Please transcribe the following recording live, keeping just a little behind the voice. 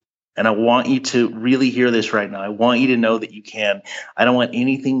And I want you to really hear this right now. I want you to know that you can. I don't want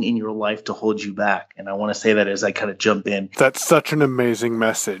anything in your life to hold you back. And I want to say that as I kind of jump in. That's such an amazing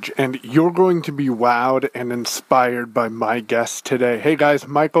message. And you're going to be wowed and inspired by my guest today. Hey guys,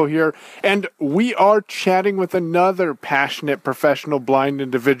 Michael here. And we are chatting with another passionate professional blind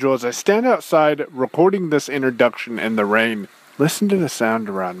individual as I stand outside recording this introduction in the rain. Listen to the sound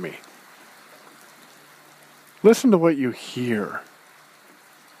around me. Listen to what you hear.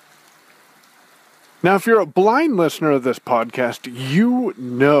 Now, if you're a blind listener of this podcast, you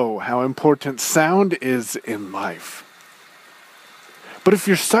know how important sound is in life. But if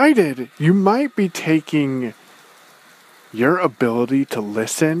you're sighted, you might be taking your ability to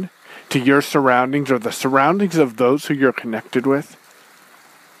listen to your surroundings or the surroundings of those who you're connected with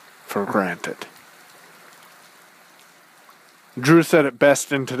for granted. Drew said it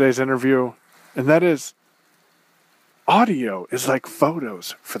best in today's interview, and that is, audio is like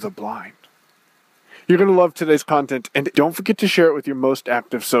photos for the blind. You're going to love today's content, and don't forget to share it with your most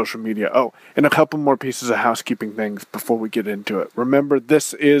active social media. Oh, and a couple more pieces of housekeeping things before we get into it. Remember,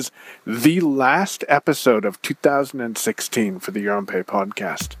 this is the last episode of 2016 for the Your Own Pay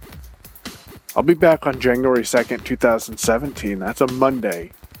podcast. I'll be back on January 2nd, 2017. That's a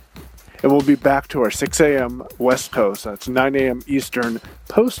Monday. And we'll be back to our 6 a.m. West Coast, that's 9 a.m. Eastern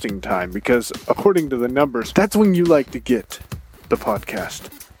posting time, because according to the numbers, that's when you like to get the podcast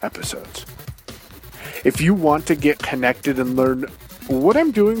episodes. If you want to get connected and learn what I'm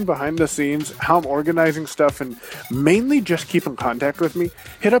doing behind the scenes, how I'm organizing stuff, and mainly just keep in contact with me,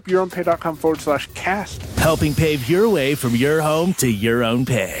 hit up yourownpay.com/cast. Helping pave your way from your home to your own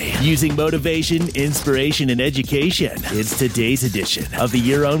pay. Using motivation, inspiration, and education. It's today's edition of the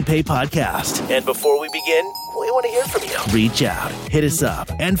Your Own Pay podcast. And before we begin, we want to hear from you. Reach out, hit us up,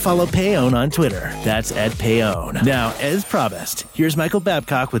 and follow Payon on Twitter. That's @Payon. Now, as promised, here's Michael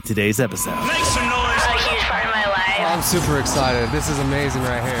Babcock with today's episode. Make some noise. I'm super excited. This is amazing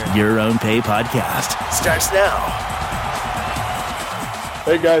right here. Your Own Pay podcast starts now.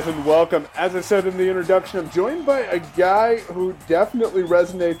 Hey guys, and welcome. As I said in the introduction, I'm joined by a guy who definitely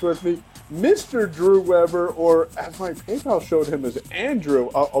resonates with me, Mr. Drew Weber, or as my PayPal showed him as Andrew.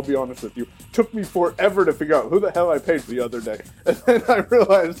 I'll be honest with you, took me forever to figure out who the hell I paid the other day. And then I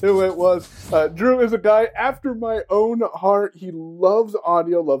realized who it was. Drew is a guy after my own heart. He loves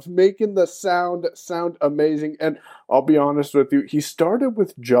audio, loves making the sound amazing. And I'll be honest with you, he started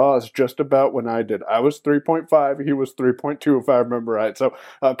with JAWS just about when I did. I was 3.5, he was 3.2 if I remember right. So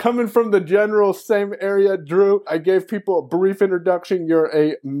coming from the general same area, Drew, I gave people a brief introduction. You're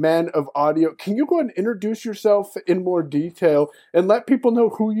a man of audio. Can you go ahead and introduce yourself in more detail and let people know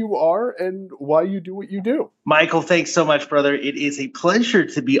who you are and why you do what you do? Michael, thanks so much, brother. It is a pleasure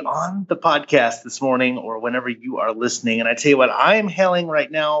to be on the podcast this morning or whenever you are listening. And I tell you what, I am hailing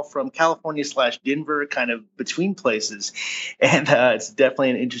right now from California/Denver, kind of between places. And it's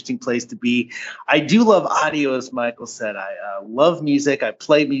definitely an interesting place to be. I do love audio, as Michael said. I love music. I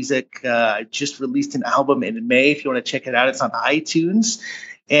play music. I just released an album in May. If you want to check it out, it's on iTunes.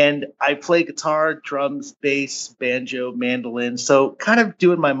 And I play guitar, drums, bass, banjo, mandolin. So kind of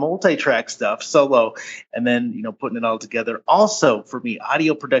doing my multi-track stuff solo and then, putting it all together. Also, for me,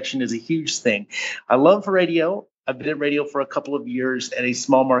 audio production is a huge thing. I love radio. I've been in radio for a couple of years at a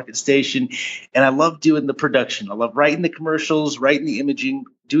small market station, and I love doing the production. I love writing the commercials, writing the imaging,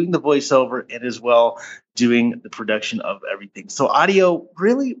 doing the voiceover, and as well doing the production of everything. So audio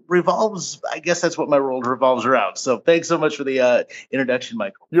really revolves, I guess that's what my world revolves around. So thanks so much for the introduction,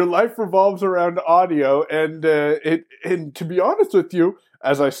 Michael. Your life revolves around audio, and to be honest with you,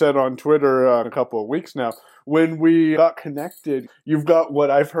 as I said on Twitter a couple of weeks now, when we got connected, you've got what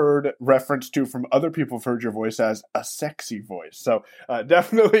I've heard reference to from other people who've heard your voice as a sexy voice. So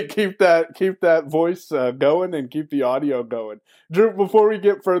definitely keep that voice going and keep the audio going. Drew, before we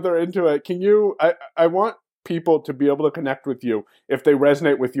get further into it, I want people to be able to connect with you if they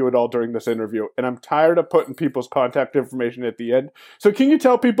resonate with you at all during this interview. And I'm tired of putting people's contact information at the end. So can you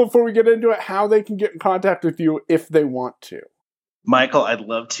tell people before we get into it how they can get in contact with you if they want to? Michael, I'd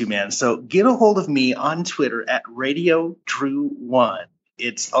love to, man. So get a hold of me on Twitter at Radio Drew1.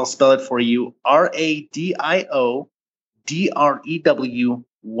 I'll spell it for you,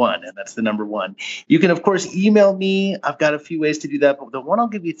 RADIODREW1, and that's the number 1. You can, of course, email me. I've got a few ways to do that, but the one I'll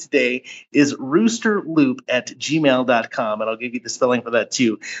give you today is roosterloop@gmail.com, and I'll give you the spelling for that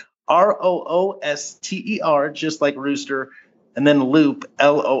too. ROOSTER, just like rooster, and then loop,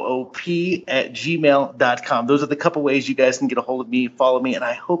 LOOP, at gmail.com. Those are the couple ways you guys can get a hold of me, follow me, and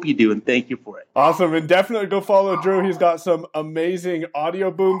I hope you do, and thank you for it. Awesome, and definitely go follow Drew. He's got some amazing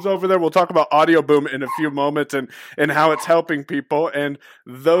audio booms over there. We'll talk about audio boom in a few moments and how it's helping people. And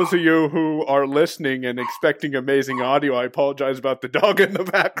those of you who are listening and expecting amazing audio, I apologize about the dog in the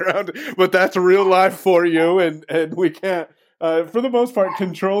background, but that's real life for you, and we can't, for the most part,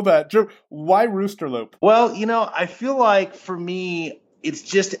 control that. Drew, why Rooster Loop? Well, I feel like for me, it's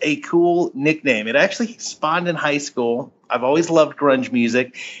just a cool nickname. It actually spawned in high school. I've always loved grunge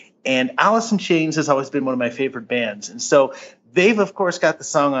music. And Alice in Chains has always been one of my favorite bands. And so they've, of course, got the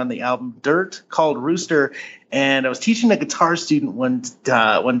song on the album Dirt called Rooster. And I was teaching a guitar student one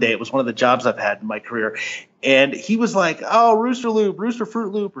day. It was one of the jobs I've had in my career. And he was like, oh, Rooster Loop, Rooster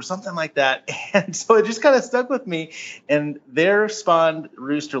Fruit Loop, or something like that. And so it just kind of stuck with me. And there spawned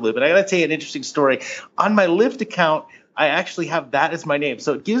Rooster Loop. And I got to tell you an interesting story. On my Lyft account, I actually have that as my name.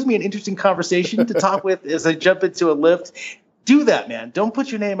 So it gives me an interesting conversation to talk with as I jump into a Lyft. Do that, man. Don't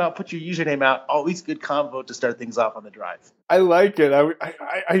put your name out. Put your username out. Always good convo to start things off on the drive. I like it.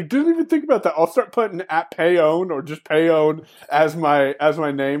 I didn't even think about that. I'll start putting at Payown or just Payown as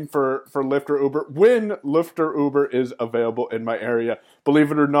my name for Lyft or Uber when Lyft or Uber is available in my area.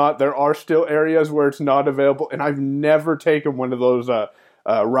 Believe it or not, there are still areas where it's not available, and I've never taken one of those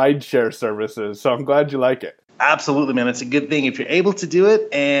rideshare services. So I'm glad you like it. Absolutely, man. It's a good thing if you're able to do it,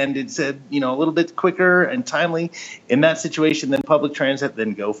 and it's a little bit quicker and timely in that situation than public transit.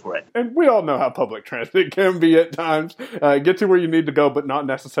 Then go for it. And we all know how public transit can be at times. Get to where you need to go, but not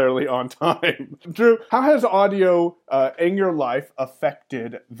necessarily on time. Drew, how has audio in your life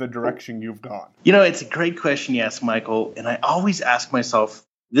affected the direction you've gone? It's a great question you ask, Michael, and I always ask myself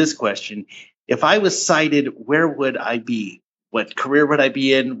this question: if I was sighted, where would I be? What career would I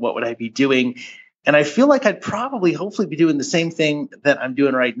be in? What would I be doing? And I feel like I'd probably, hopefully, be doing the same thing that I'm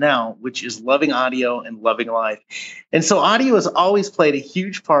doing right now, which is loving audio and loving life. And so audio has always played a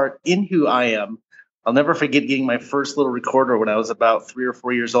huge part in who I am. I'll never forget getting my first little recorder when I was about 3 or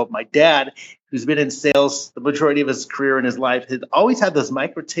 4 years old. My dad, who's been in sales the majority of his career in his life, had always had those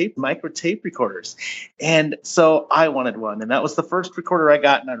microtape recorders. And so I wanted one. And that was the first recorder I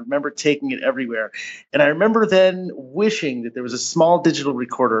got. And I remember taking it everywhere. And I remember then wishing that there was a small digital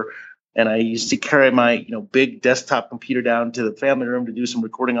recorder. And I used to carry my, big desktop computer down to the family room to do some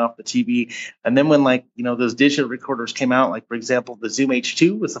recording off the TV. And then when those digital recorders came out, like, for example, the Zoom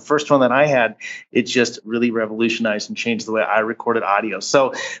H2 was the first one that I had. It just really revolutionized and changed the way I recorded audio.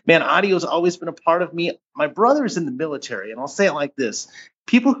 So, man, audio has always been a part of me. My brother is in the military, and I'll say it like this.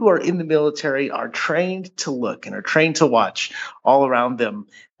 People who are in the military are trained to look and are trained to watch all around them.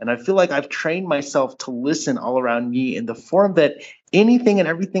 And I feel like I've trained myself to listen all around me in the form that anything and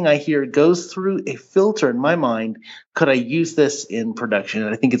everything I hear goes through a filter in my mind. Could I use this in production?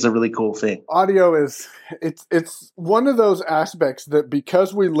 And I think it's a really cool thing. Audio it's one of those aspects that,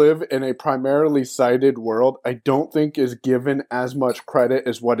 because we live in a primarily sighted world, I don't think is given as much credit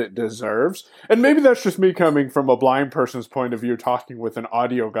as what it deserves. And maybe that's just me coming from a blind person's point of view, talking with an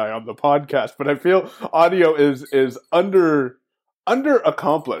audio guy on the podcast. But I feel audio is under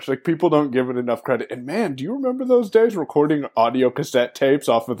accomplished. Like, people don't give it enough credit. And man, do you remember those days recording audio cassette tapes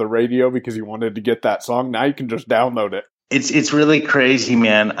off of the radio because you wanted to get that song? Now you can just download it. It's really crazy,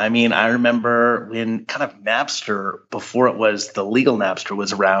 man. I mean, I remember when kind of Napster, before it was the legal Napster,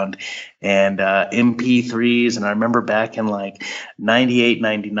 was around, and MP3s. And I remember back in 98,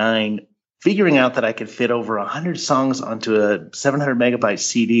 99, figuring out that I could fit over 100 songs onto a 700 megabyte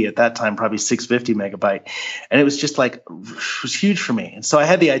CD, at that time, probably 650 megabyte. And it was just it was huge for me. And so I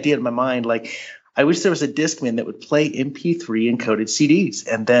had the idea in my mind, I wish there was a Discman that would play MP3 encoded CDs.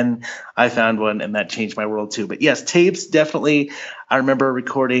 And then I found one, and that changed my world too. But yes, tapes, definitely. I remember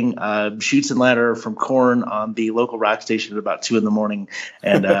recording Chutes and Ladder from Korn on the local rock station at about 2 a.m.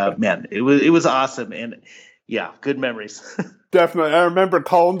 And man, it was awesome. And yeah, good memories. Definitely. I remember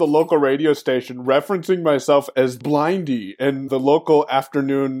calling the local radio station, referencing myself as Blindy, and the local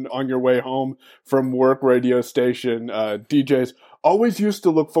afternoon on your way home from work radio station DJs always used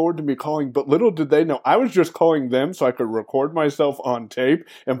to look forward to me calling, but little did they know I was just calling them so I could record myself on tape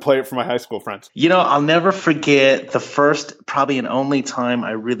and play it for my high school friends. I'll never forget the first, probably and only time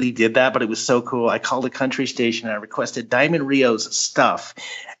I really did that, but it was so cool. I called a country station and I requested Diamond Rio's Stuff.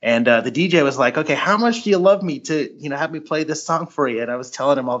 And the DJ was like, okay, how much do you love me to, have me play this song for you? And I was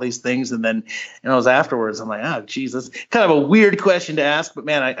telling him all these things. And then, it was afterwards, I'm like, oh, geez, that's kind of a weird question to ask. But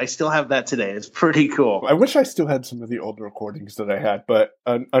man, I still have that today. It's pretty cool. I wish I still had some of the old recordings that I had, but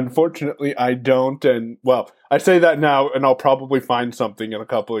unfortunately I don't. And well, I say that now, and I'll probably find something in a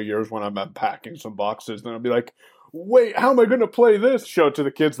couple of years when I'm unpacking some boxes. And I'll be like, wait, how am I going to play this? Show it to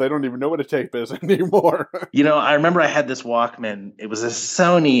the kids. They don't even know what a tape is anymore. I remember I had this Walkman. It was a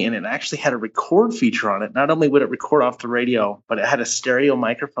Sony, and it actually had a record feature on it. Not only would it record off the radio, but it had a stereo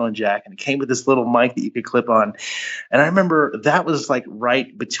microphone jack, and it came with this little mic that you could clip on. And I remember that was like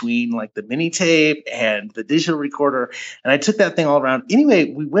right between like the mini tape and the digital recorder. And I took that thing all around.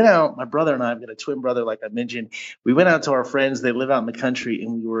 Anyway, we went out, my brother and I, I've got a twin brother, like I mentioned. We went out to our friends. They live out in the country,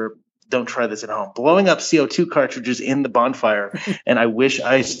 and we were, don't try this at home, blowing up CO2 cartridges in the bonfire. And I wish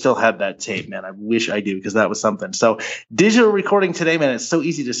I still had that tape, man. I wish I do, because that was something. So digital recording today, man, it's so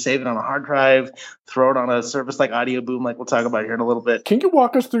easy to save it on a hard drive, throw it on a service like Audio Boom, like we'll talk about here in a little bit. Can you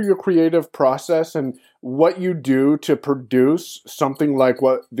walk us through your creative process and what you do to produce something like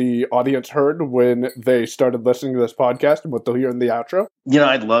what the audience heard when they started listening to this podcast and what they'll hear in the outro?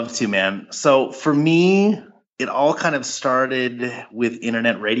 I'd love to, man. So for me, it all kind of started with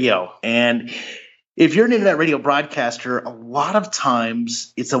internet radio. And if you're an internet radio broadcaster, a lot of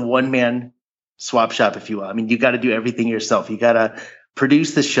times it's a one-man swap shop, if you will. I mean, you got to do everything yourself. You got to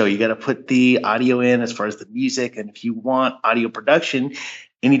produce the show. You got to put the audio in as far as the music. And if you want audio production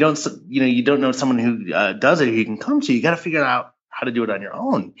and you don't know someone who does it, who you can come to, you got to figure out how to do it on your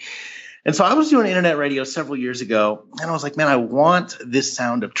own. And so I was doing internet radio several years ago, and I was like, man, I want this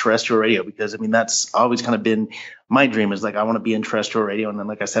sound of terrestrial radio, because, I mean, that's always kind of been my dream, is like, I want to be in terrestrial radio. And then,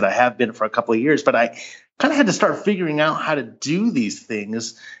 like I said, I have been for a couple of years, but I kind of had to start figuring out how to do these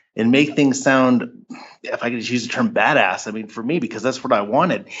things and make things sound, if I could just use the term, badass. I mean, for me, because that's what I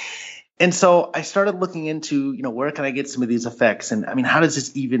wanted. And so I started looking into, where can I get some of these effects? And I mean, how does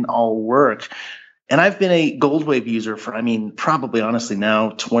this even all work? And I've been a Goldwave user for, probably honestly now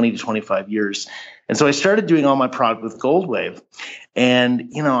 20 to 25 years. And so I started doing all my product with Goldwave. And,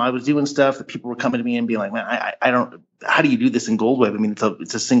 I was doing stuff that people were coming to me and being like, man, I don't, how do you do this in Goldwave? I mean,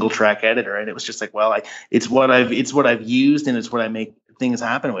 it's a single track editor. And it was just like, well, it's what I've used, and it's what I make things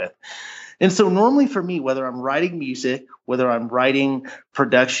happen with. And so normally for me, whether I'm writing music, whether I'm writing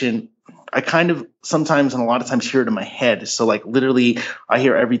production, I kind of sometimes and a lot of times hear it in my head. So like literally I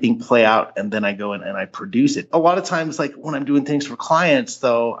hear everything play out, and then I go in and I produce it. A lot of times, like when I'm doing things for clients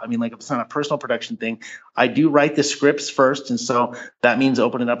though, like if it's not a personal production thing, I do write the scripts first. And so that means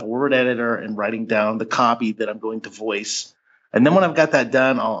opening up a word editor and writing down the copy that I'm going to voice. And then when I've got that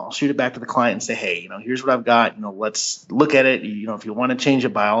done, I'll shoot it back to the client and say, hey, here's what I've got. Let's look at it. If you want to change it,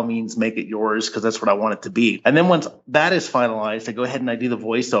 by all means, make it yours, because that's what I want it to be. And then once that is finalized, I go ahead and I do the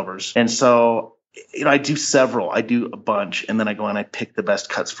voiceovers. And so, I do several. I do a bunch. And then I go and I pick the best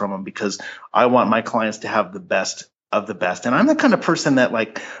cuts from them, because I want my clients to have the best of the best. And I'm the kind of person that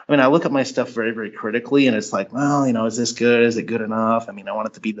I look at my stuff very, very critically, and it's like, well, is this good? Is it good enough? I want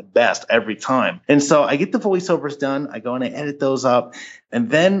it to be the best every time. And so I get the voiceovers done. I go and I edit those up, and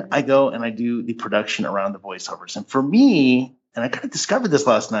then I go and I do the production around the voiceovers. And for me, and I kind of discovered this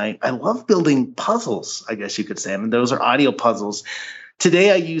last night, I love building puzzles, I guess you could say. Those are audio puzzles.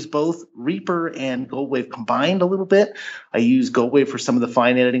 Today, I use both Reaper and Goldwave combined a little bit. I use Goldwave for some of the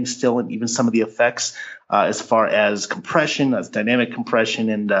fine editing still, and even some of the effects as far as compression, as dynamic compression,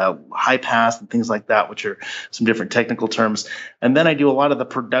 and high pass and things like that, which are some different technical terms. And then I do a lot of the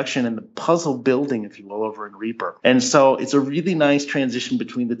production and the puzzle building, if you will, over in Reaper. And so it's a really nice transition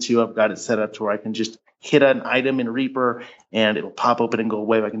between the two. I've got it set up to where I can just hit an item in Reaper and it'll pop open and go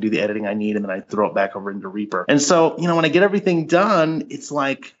away. I can do the editing I need, and then I throw it back over into Reaper. And so, when I get everything done, it's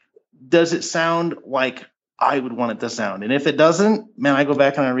like, does it sound like I would want it to sound? And if it doesn't, man, I go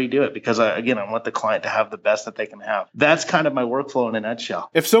back and I redo it, because I want the client to have the best that they can have. That's kind of my workflow in a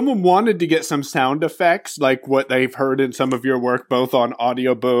nutshell. If someone wanted to get some sound effects like what they've heard in some of your work, both on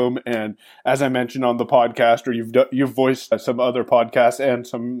Audio Boom and, as I mentioned, on the podcast, or you've voiced some other podcasts and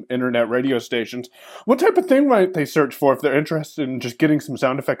some internet radio stations, what type of thing might they search for if they're interested in just getting some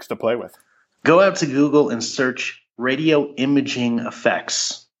sound effects to play with? Go out to Google and search radio imaging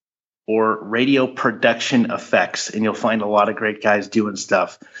effects or radio production effects, and you'll find a lot of great guys doing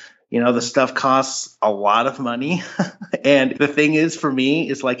stuff. The stuff costs a lot of money. And the thing is, for me,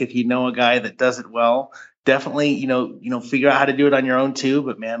 is like, if you know a guy that does it well, definitely, figure out how to do it on your own too.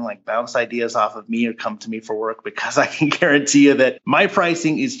 But man, bounce ideas off of me or come to me for work, because I can guarantee you that my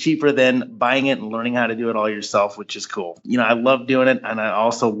pricing is cheaper than buying it and learning how to do it all yourself, which is cool. I love doing it, and I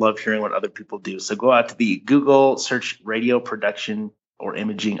also love hearing what other people do. So go out to the Google, search radio production or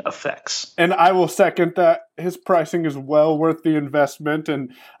imaging effects. And I will second that. His pricing is well worth the investment,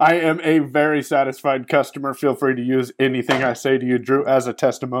 and I am a very satisfied customer. Feel free to use anything I say to you, Drew, as a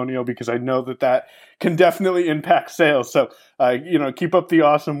testimonial, because I know that can definitely impact sales. So, keep up the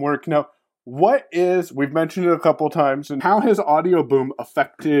awesome work. Now, we've mentioned it a couple times, and how has Audio Boom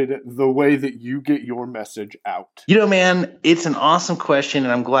affected the way that you get your message out? You know, man, it's an awesome question,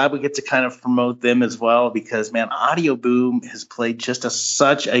 and I'm glad we get to kind of promote them as well because, man, Audio Boom has played just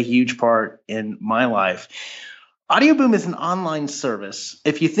such a huge part in my life. Audio Boom is an online service.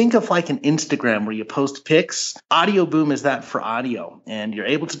 If you think of like an Instagram where you post pics, Audio Boom is that for audio, and you're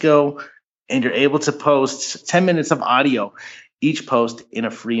able to go and you're able to post 10 minutes of audio each post in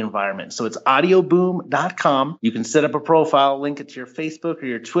a free environment. So it's audioboom.com. You can set up a profile, link it to your Facebook or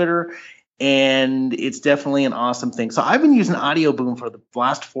your Twitter, and it's definitely an awesome thing. So I've been using Audio Boom for the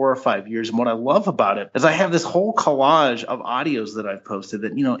last 4 or 5 years. And what I love about it is I have this whole collage of audios that I've posted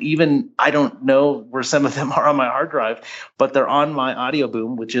that, even I don't know where some of them are on my hard drive, but they're on my Audio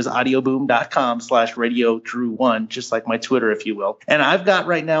Boom, which is audioboom.com/RadioDrew1, just like my Twitter, if you will. And I've got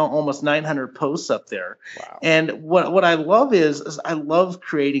right now almost 900 posts up there. Wow. And what I love is I love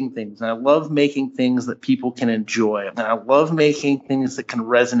creating things. And I love making things that people can enjoy. And I love making things that can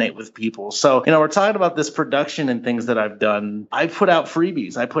resonate with people. So, we're talking about this production and things that I've done. I put out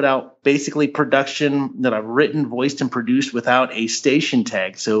freebies. I put out basically production that I've written, voiced, and produced without a station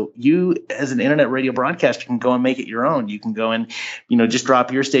tag. So you, as an internet radio broadcaster, can go and make it your own. You can go and, just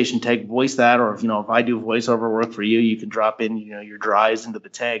drop your station tag, voice that, or if I do voiceover work for you, you can drop in, your drives into the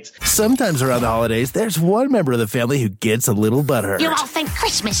tags. Sometimes around the holidays, there's one member of the family who gets a little butthurt. You all think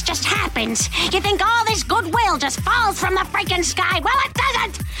Christmas just happens. You think all this goodwill just falls from the freaking sky. Well, it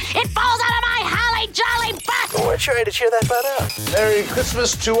doesn't. It falls out of my holly jolly butt. We're trying to cheer that butt up. Merry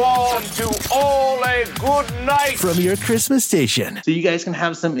Christmas to all, and to all a good night. From your Christmas station. So you guys can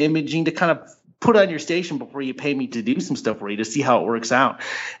have some imaging to kind of put on your station before you pay me to do some stuff for you to see how it works out.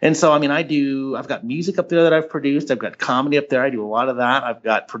 And so, I've got music up there that I've produced. I've got comedy up there. I do a lot of that. I've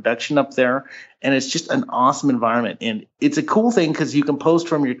got production up there. And it's just an awesome environment. And it's a cool thing because you can post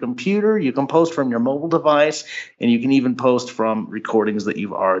from your computer, you can post from your mobile device, and you can even post from recordings that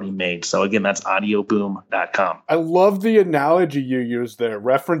you've already made. So again, that's audioboom.com. I love the analogy you used there,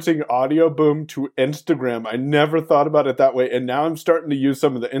 referencing Audio Boom to Instagram. I never thought about it that way. And now I'm starting to use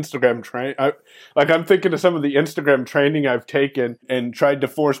some of the Instagram I'm thinking of some of the Instagram training I've taken and tried to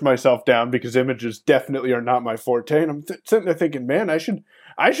force myself down because images definitely are not my forte. And I'm sitting there thinking, man, I should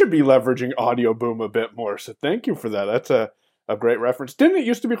be leveraging Audio Boom a bit more. So thank you for that. That's a great reference. Didn't it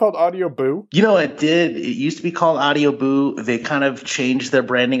used to be called Audio Boo? It did. It used to be called Audio Boo. They kind of changed their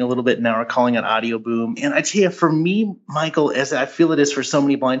branding a little bit. Now we're calling it Audio Boom. And I tell you, for me, Michael, as I feel it is for so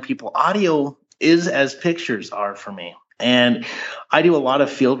many blind people, audio is as pictures are for me. And I do a lot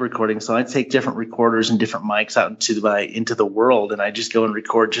of field recording, so I take different recorders and different mics out into the world, and I just go and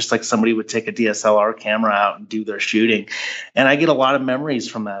record just like somebody would take a DSLR camera out and do their shooting. And I get a lot of memories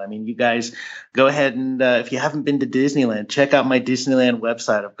from that. You guys go ahead and if you haven't been to Disneyland, check out my Disneyland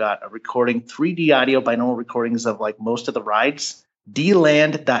website. I've got a recording, 3D audio binaural recordings of like most of the rides.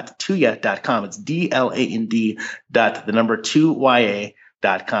 dland.tuya.com. It's DLAND.2YA.com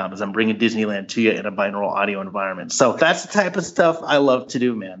as I'm bringing Disneyland to you in a binaural audio environment. So that's the type of stuff I love to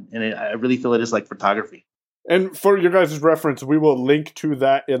do, man. And I really feel it is like photography. And for your guys' reference, we will link to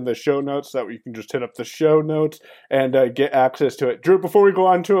that in the show notes so that you can just hit up the show notes and get access to it. Drew, before we go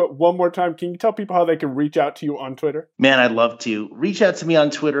on to it one more time, can you tell people how they can reach out to you on Twitter? Man, I'd love to. Reach out to me on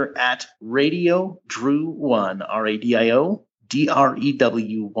Twitter at RadioDrew1, RADIO.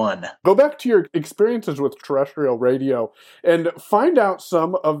 DREW1. Go back to your experiences with terrestrial radio and find out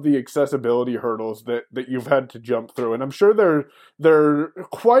some of the accessibility hurdles that you've had to jump through. And I'm sure they're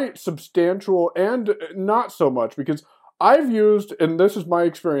quite substantial and not so much, because I've used, and this is my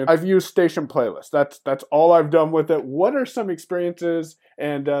experience, I've used Station Playlist. That's all I've done with it. What are some experiences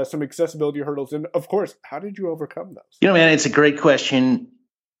and some accessibility hurdles? And of course, how did you overcome those? Man, it's a great question.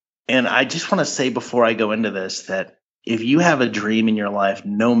 And I just want to say before I go into this that if you have a dream in your life,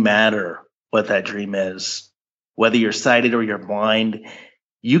 no matter what that dream is, whether you're sighted or you're blind,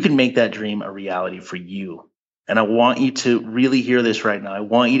 you can make that dream a reality for you. And I want you to really hear this right now. I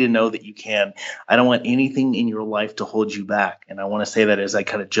want you to know that you can. I don't want anything in your life to hold you back. And I want to say that as I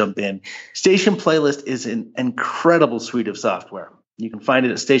kind of jump in. Station Playlist is an incredible suite of software. You can find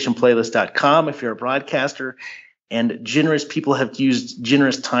it at stationplaylist.com if you're a broadcaster. And generous people have used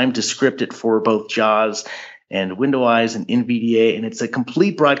generous time to script it for both JAWS and WindowEyes and NVDA, and it's a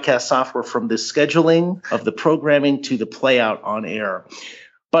complete broadcast software from the scheduling of the programming to the playout on air.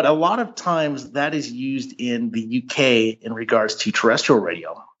 But a lot of times that is used in the UK in regards to terrestrial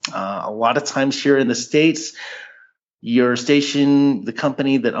radio. A lot of times here in the States, your station, the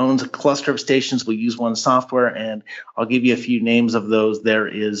company that owns a cluster of stations will use one software, and I'll give you a few names of those. There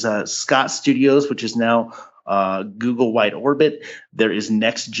is Scott Studios, which is now Google Wide Orbit. There is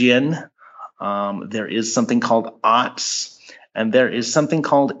NextGen. There is something called OTS, and there is something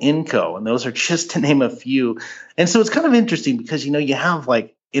called Inco, and those are just to name a few. And so it's kind of interesting because, you have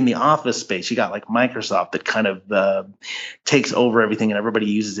like in the office space, you got like Microsoft that kind of takes over everything and everybody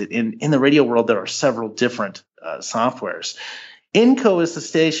uses it. In the radio world, there are several different softwares. Inco is the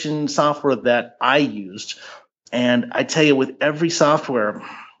station software that I used. And I tell you, with every software,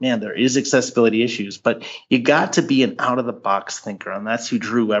 man, there is accessibility issues, but you got to be an out-of-the-box thinker, and that's who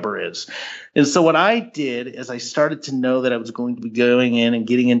Drew Weber is. And so what I did is I started to know that I was going to be going in and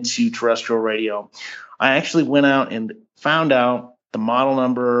getting into terrestrial radio. I actually went out and found out the model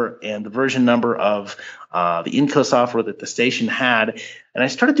number and the version number of the Inco software that the station had. And I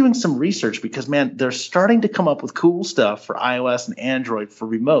started doing some research because, man, they're starting to come up with cool stuff for iOS and Android for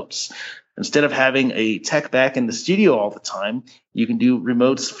remotes. Instead of having a tech back in the studio all the time, you can do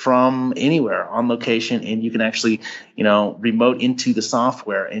remotes from anywhere on location, and you can actually, remote into the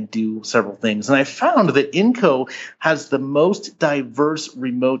software and do several things. And I found that Inco has the most diverse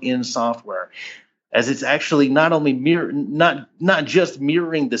remote in software, as it's actually not only not just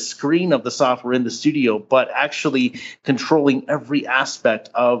mirroring the screen of the software in the studio, but actually controlling every aspect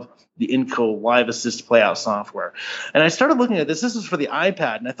of the Inco Live Assist Playout software. And I started looking at this. This is for the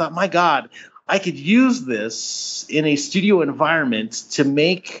iPad, and I thought, my God, I could use this in a studio environment to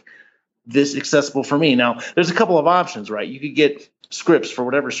make this accessible for me. Now, there's a couple of options, right? You could get scripts for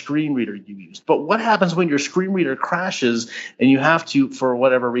whatever screen reader you use. But what happens when your screen reader crashes and you have to, for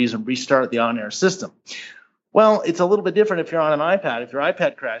whatever reason, restart the on-air system? Well, it's a little bit different if you're on an iPad. If your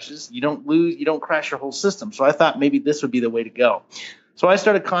iPad crashes, you don't crash your whole system. So I thought maybe this would be the way to go. So I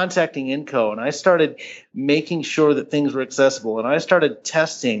started contacting Inco, and I started making sure that things were accessible, and I started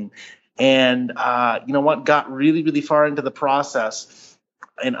testing, and got really, really far into the process.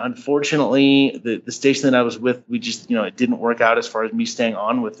 And unfortunately, the station that I was with, we just, it didn't work out as far as me staying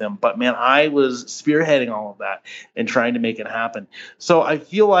on with them. But, man, I was spearheading all of that and trying to make it happen. So I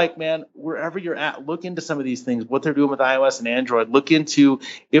feel like, man, wherever you're at, look into some of these things, what they're doing with iOS and Android. Look into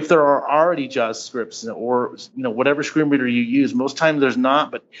if there are already JAWS scripts or, whatever screen reader you use. Most times there's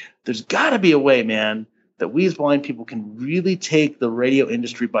not, but there's got to be a way, man, that we as blind people can really take the radio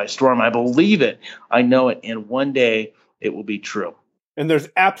industry by storm. I believe it. I know it. And one day it will be true. And there's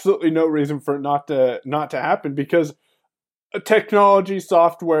absolutely no reason for it not to happen, because technology,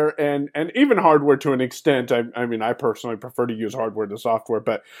 software, and even hardware to an extent. I mean, I personally prefer to use hardware to software,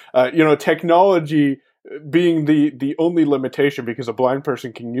 but technology being the only limitation, because a blind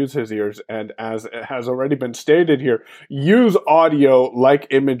person can use his ears, and as it has already been stated here, use audio like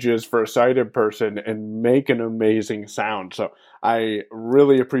images for a sighted person and make an amazing sound. So I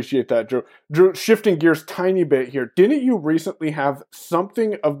really appreciate that, Drew. Drew, shifting gears tiny bit here, didn't you recently have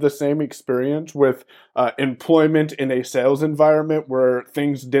something of the same experience with employment in a sales environment where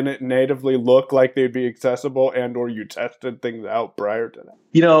things didn't natively look like they'd be accessible, and or you tested things out prior to that?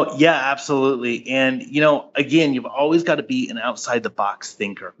 Yeah, absolutely. And, again, you've always got to be an outside the box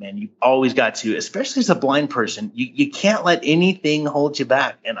thinker, man. You've always got to, especially as a blind person, you can't let anything hold you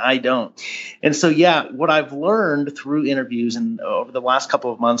back. And I don't. And so, what I've learned through interviews, and over the last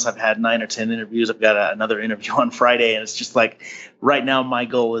couple of months, I've had 9 or 10 interviews. I've got another interview on Friday. And it's just like right now, my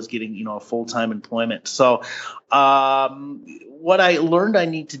goal is getting, a full-time employment. So, what I learned I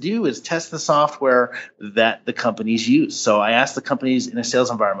need to do is test the software that the companies use. So I asked the companies in a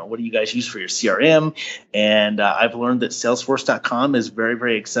sales environment, what do you guys use for your CRM? And I've learned that Salesforce.com is very,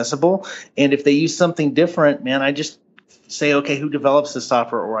 very accessible. And if they use something different, man, I just say, okay, who develops this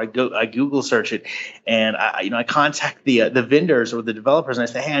software? Or I Google search it, and I contact the vendors or the developers, and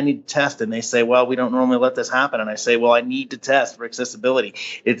I say, hey, I need to test. And they say, well, we don't normally let this happen. And I say, well, I need to test for accessibility.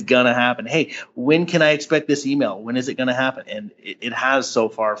 It's gonna happen. Hey, when can I expect this email? When is it gonna happen? And it has so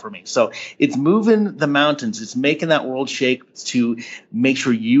far for me. So it's moving the mountains. It's making that world shake to make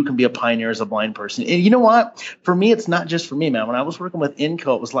sure you can be a pioneer as a blind person. And you know what? For me, it's not just for me, man. When I was working with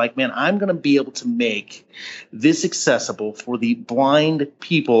Inco, it was like, man, I'm gonna be able to make this accessible for the blind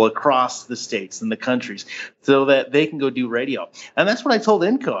people across the states and the countries so that they can go do radio. And that's what I told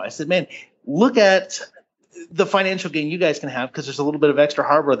Inco. I said, man, look at the financial gain you guys can have, because there's a little bit of extra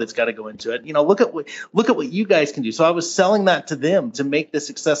hardware that's got to go into it. Look at what you guys can do. So I was selling that to them to make this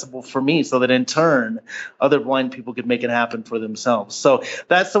accessible for me, so that in turn other blind people could make it happen for themselves. So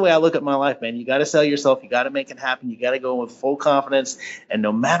that's the way I look at my life, man. You got to sell yourself. You got to make it happen. You got to go with full confidence. And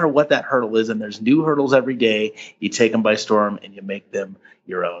no matter what that hurdle is, and there's new hurdles every day, you take them by storm and you make them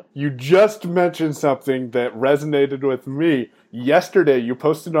your own. You just mentioned something that resonated with me. yesterday you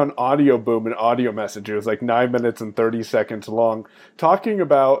posted on Audio Boom an audio message. It was like 9 minutes and 30 seconds long, talking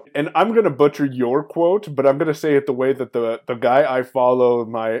about, and I'm going to butcher your quote, but I'm going to say it the way that the guy I follow,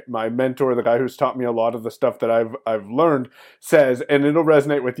 my mentor, the guy who's taught me a lot of the stuff that I've learned, says, and it'll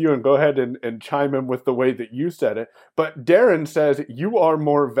resonate with you, and go ahead and chime in with the way that you said it. But Darren says, "You are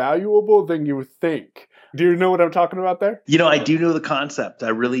more valuable than you think." Do you know what I'm talking about there? I do know the concept. I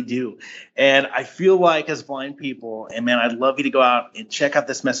really do. And I feel like as blind people, and man, I'd love you to go out and check out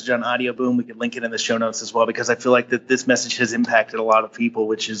this message on Audio Boom. We can link it in the show notes as well, because I feel like that this message has impacted a lot of people,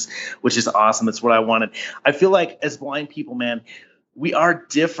 which is awesome. That's what I wanted. I feel like as blind people, man, we are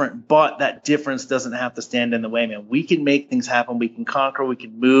different, but that difference doesn't have to stand in the way, man. We can make things happen. We can conquer, we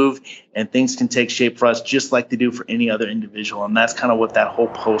can move, and things can take shape for us just like they do for any other individual. And that's kind of what that whole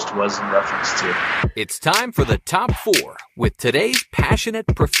post was in reference to. It's time for the top 4 with today's passionate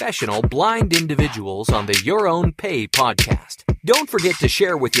professional blind individuals on the Your Own Pay podcast. Don't forget to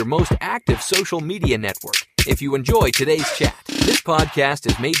share with your most active social media network. If you enjoy today's chat, this podcast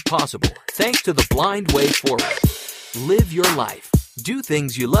is made possible thanks to the Blind Way Forward. Live your life. Do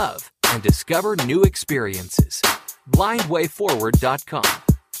things you love and discover new experiences. BlindWayForward.com.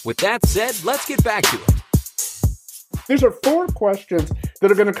 With that said, let's get back to it. These are 4 questions that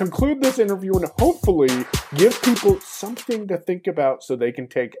are going to conclude this interview and hopefully give people something to think about so they can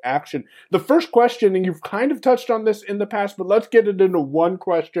take action. The first question, and you've kind of touched on this in the past, but let's get it into one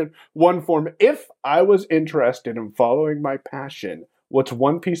question, one form. If I was interested in following my passion, what's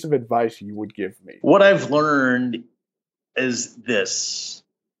one piece of advice you would give me? What I've learned is this: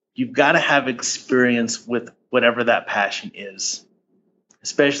 you've got to have experience with whatever that passion is,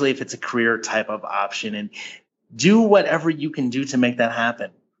 especially if it's a career type of option, and do whatever you can do to make that happen.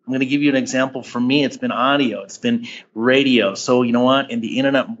 I'm going to give you an example. For me, it's been audio, it's been radio. So you know what? In the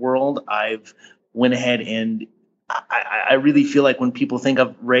internet world, I've went ahead and I really feel like when people think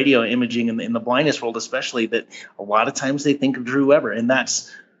of radio imaging in the blindness world, especially, that a lot of times they think of Drew Weber, and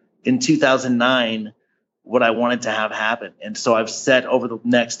that's in 2009 what I wanted to have happen. And so I've set over the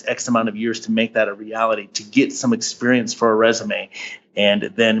next X amount of years to make that a reality, to get some experience for a resume, and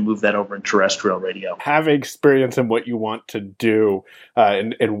then move that over in terrestrial radio. Have experience in what you want to do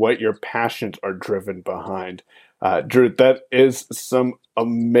and what your passions are driven behind. Drew, that is some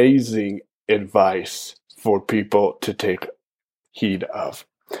amazing advice for people to take heed of.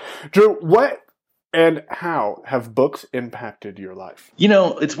 Drew, what and how have books impacted your life?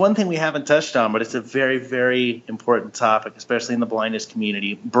 It's one thing we haven't touched on, but it's a very, very important topic, especially in the blindness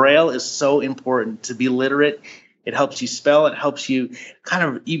community. Braille is so important. To be literate, it helps you spell, it helps you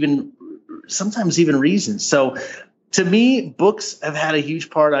kind of sometimes even reason. So to me, books have had a huge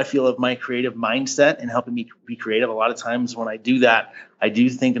part, I feel, of my creative mindset and helping me be creative. A lot of times when I do that, I do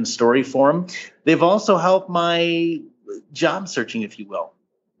think in story form. They've also helped my job searching, if you will,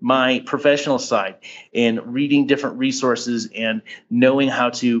 my professional side, in reading different resources and knowing how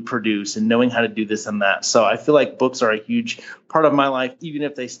to produce and knowing how to do this and that. So I feel like books are a huge part of my life, even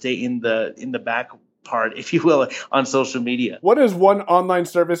if they stay in the back part, if you will, on social media. What is one online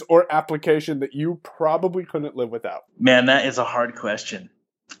service or application that you probably couldn't live without? Man, that is a hard question.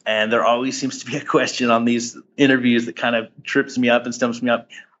 And there always seems to be a question on these interviews that kind of trips me up and stumps me up.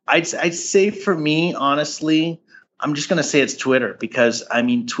 I'd say for me, honestly, I'm just going to say it's Twitter, because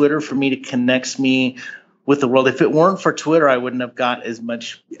Twitter for me connects me with the world. If it weren't for Twitter, I wouldn't have got as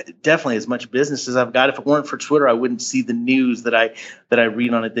much business as I've got. If it weren't for Twitter, I wouldn't see the news that I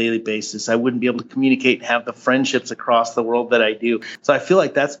read on a daily basis. I wouldn't be able to communicate and have the friendships across the world that I do. So I feel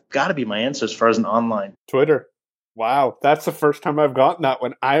like that's got to be my answer as far as an online. Twitter. Wow, that's the first time I've gotten that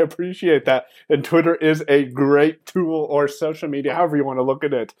one. I appreciate that. And Twitter is a great tool, or social media, however you want to look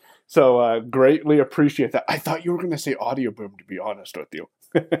at it. So greatly appreciate that. I thought you were going to say Audio Boom, to be honest with you.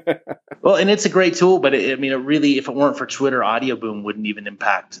 Well, and it's a great tool, but it really, if it weren't for Twitter, Audio Boom wouldn't even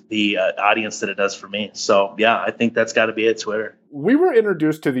impact the audience that it does for me. So yeah, I think that's got to be it, Twitter. We were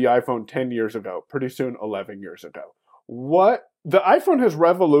introduced to the iPhone 10 years ago, pretty soon 11 years ago. The iPhone has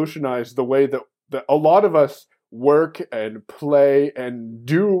revolutionized the way that a lot of us work and play and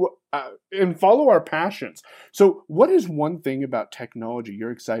do and follow our passions. So what is one thing about technology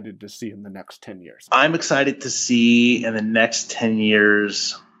you're excited to see in the next 10 years? I'm excited to see in the next 10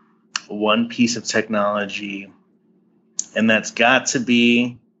 years one piece of technology, and that's got to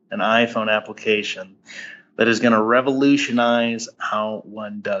be an iPhone application that is going to revolutionize how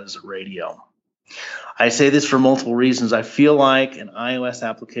one does radio. I say this for multiple reasons. I feel like an iOS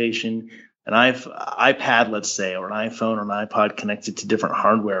application, an iPad, let's say, or an iPhone or an iPod connected to different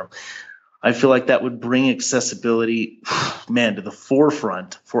hardware, I feel like that would bring accessibility, to the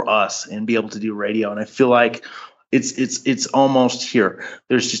forefront for us and be able to do radio. And I feel like It's almost here.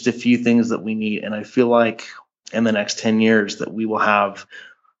 There's just a few things that we need, and I feel like in the next 10 years that we will have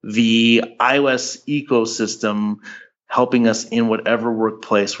the iOS ecosystem helping us in whatever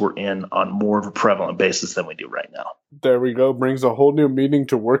workplace we're in on more of a prevalent basis than we do right now. There we go. Brings a whole new meaning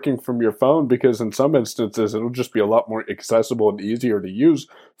to working from your phone, because in some instances, it'll just be a lot more accessible and easier to use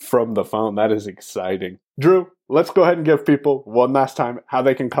from the phone. That is exciting. Drew, let's go ahead and give people one last time how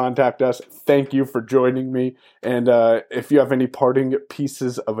they can contact us. Thank you for joining me. And if you have any parting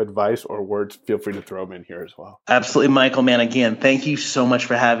pieces of advice or words, feel free to throw them in here as well. Absolutely, Michael, man. Again, thank you so much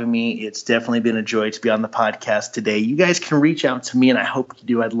for having me. It's definitely been a joy to be on the podcast today. You guys can reach out to me, and I hope you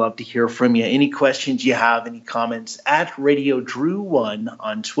do. I'd love to hear from you. Any questions you have, any comments, at Radio Drew1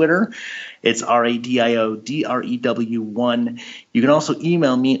 on Twitter. It's RADIODREW1. You can also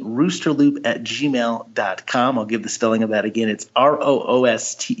email me at roosterloop@gmail.com. I'll give the spelling of that again. It's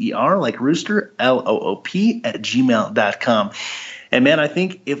ROOSTER, like rooster, LOOP @gmail.com. And man, I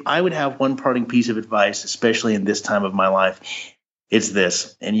think if I would have one parting piece of advice, especially in this time of my life, it's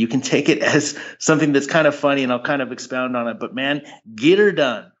this. And you can take it as something that's kind of funny, and I'll kind of expound on it. But man, get her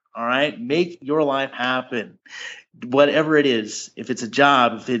done. All right? Make your life happen. Whatever it is, if it's a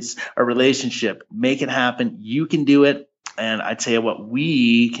job, if it's a relationship, make it happen. You can do it. And I tell you what,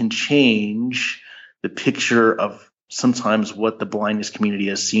 we can change the picture of sometimes what the blindness community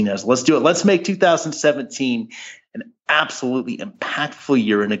is seen as. Let's do it. Let's make 2017 an absolutely impactful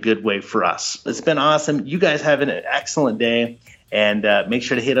year in a good way for us. It's been awesome. You guys have an excellent day. And make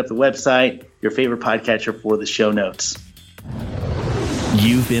sure to hit up the website, your favorite podcatcher, for the show notes.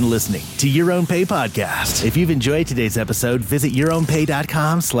 You've been listening to Your Own Pay Podcast. If you've enjoyed today's episode, visit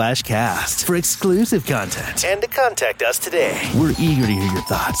yourownpay.com/cast for exclusive content and to contact us today. We're eager to hear your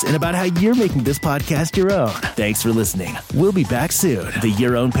thoughts and about how you're making this podcast your own. Thanks for listening. We'll be back soon. The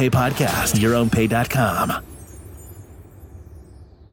Your Own Pay Podcast, yourownpay.com.